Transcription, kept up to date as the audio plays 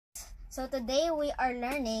So today we are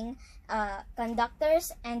learning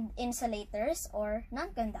conductors and insulators or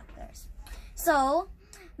non-conductors. So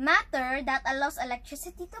matter that allows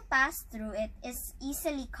electricity to pass through it is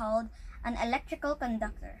easily called an electrical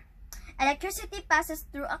conductor. Electricity passes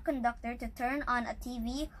through a conductor to turn on a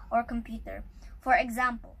TV or computer. For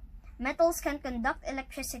example, metals can conduct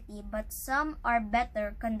electricity, but some are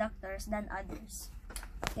better conductors than others.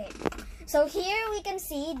 Okay, so here we can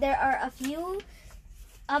see there are a few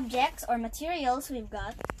objects or materials we've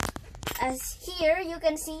got. As here you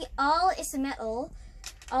can see all is metal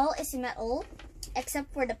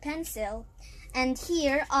except for the pencil, and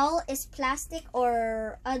here all is plastic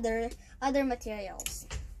or other materials.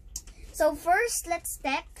 So first let's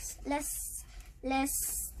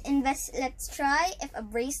try if a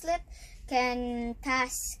bracelet can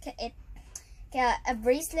pass it.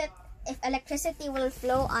 If electricity will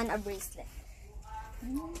flow on a bracelet.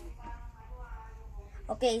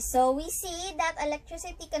 Okay, so we see that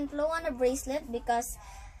electricity can flow on a bracelet because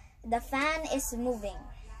the fan is moving.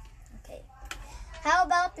 Okay, how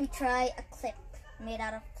about we try a clip made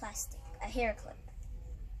out of plastic, a hair clip.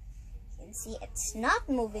 You can see it's not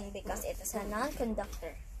moving because it is a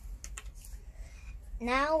non-conductor.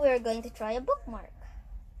 Now we're going to try a bookmark.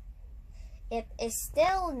 It is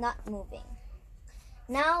still not moving.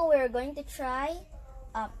 Now we're going to try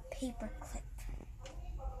a paper clip.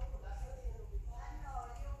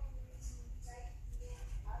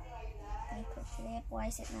 Paper clip, why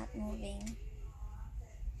is it not moving?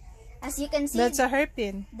 As you can see, that's a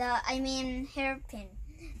hairpin. Hairpin.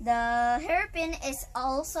 The hairpin is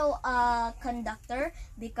also a conductor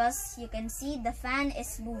because you can see the fan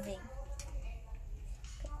is moving.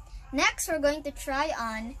 Next, we're going to try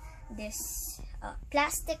on this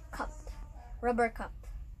plastic cup, rubber cup.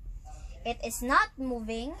 It is not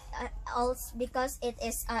moving also because it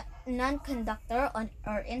is a non-conductor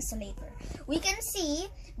or insulator. We can see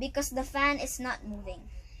because the fan is not moving.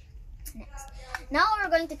 Next, now we're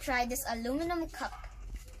going to try this aluminum cup.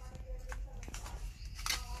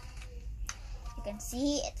 You can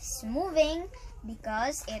see it is moving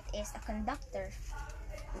because it is a conductor.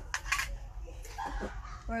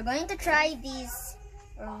 We're going to try these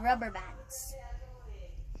rubber bands.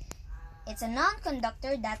 It's a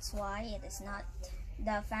non-conductor, that's why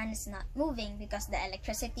the fan is not moving because the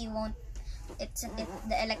electricity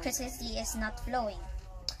the electricity is not flowing.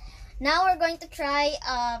 Now we're going to try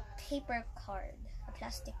a paper card, a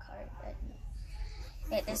plastic card.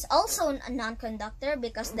 It is also a non-conductor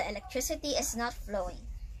because the electricity is not flowing.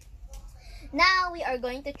 Now we are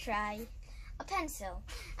going to try a pencil.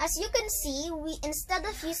 As you can see, instead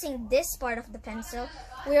of using this part of the pencil,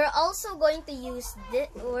 we are also going to use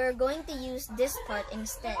this part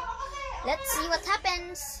instead. Let's see what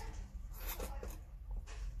happens.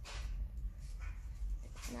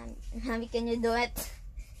 Nami, can you do it?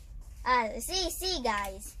 See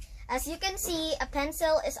guys, as you can see, a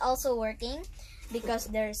pencil is also working because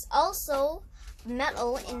there's also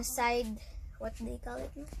metal inside. What do they call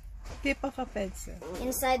it? Tip of a pencil.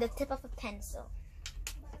 Inside the tip of a pencil.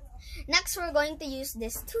 Next, we're going to use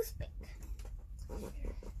this toothpick.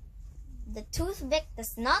 The toothpick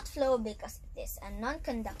does not flow because it is a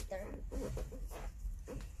non-conductor.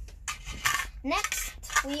 Next,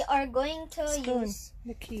 we are going to use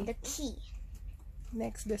the key.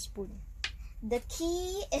 Next, the spoon. The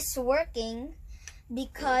key is working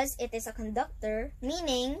because it is a conductor,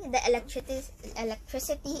 meaning the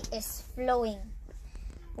electricity is flowing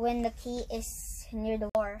when the key is near the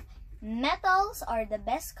door. Metals are the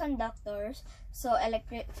best conductors, so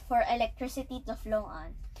for electricity to flow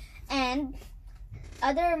on. And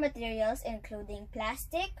other materials including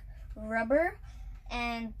plastic, rubber,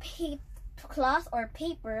 and cloth or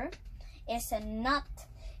paper is not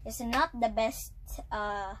the best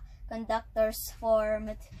conductors for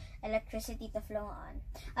electricity to flow on.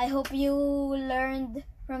 I hope you learned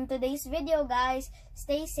from today's video, guys.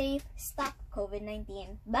 Stay safe, stop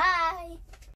COVID-19. Bye!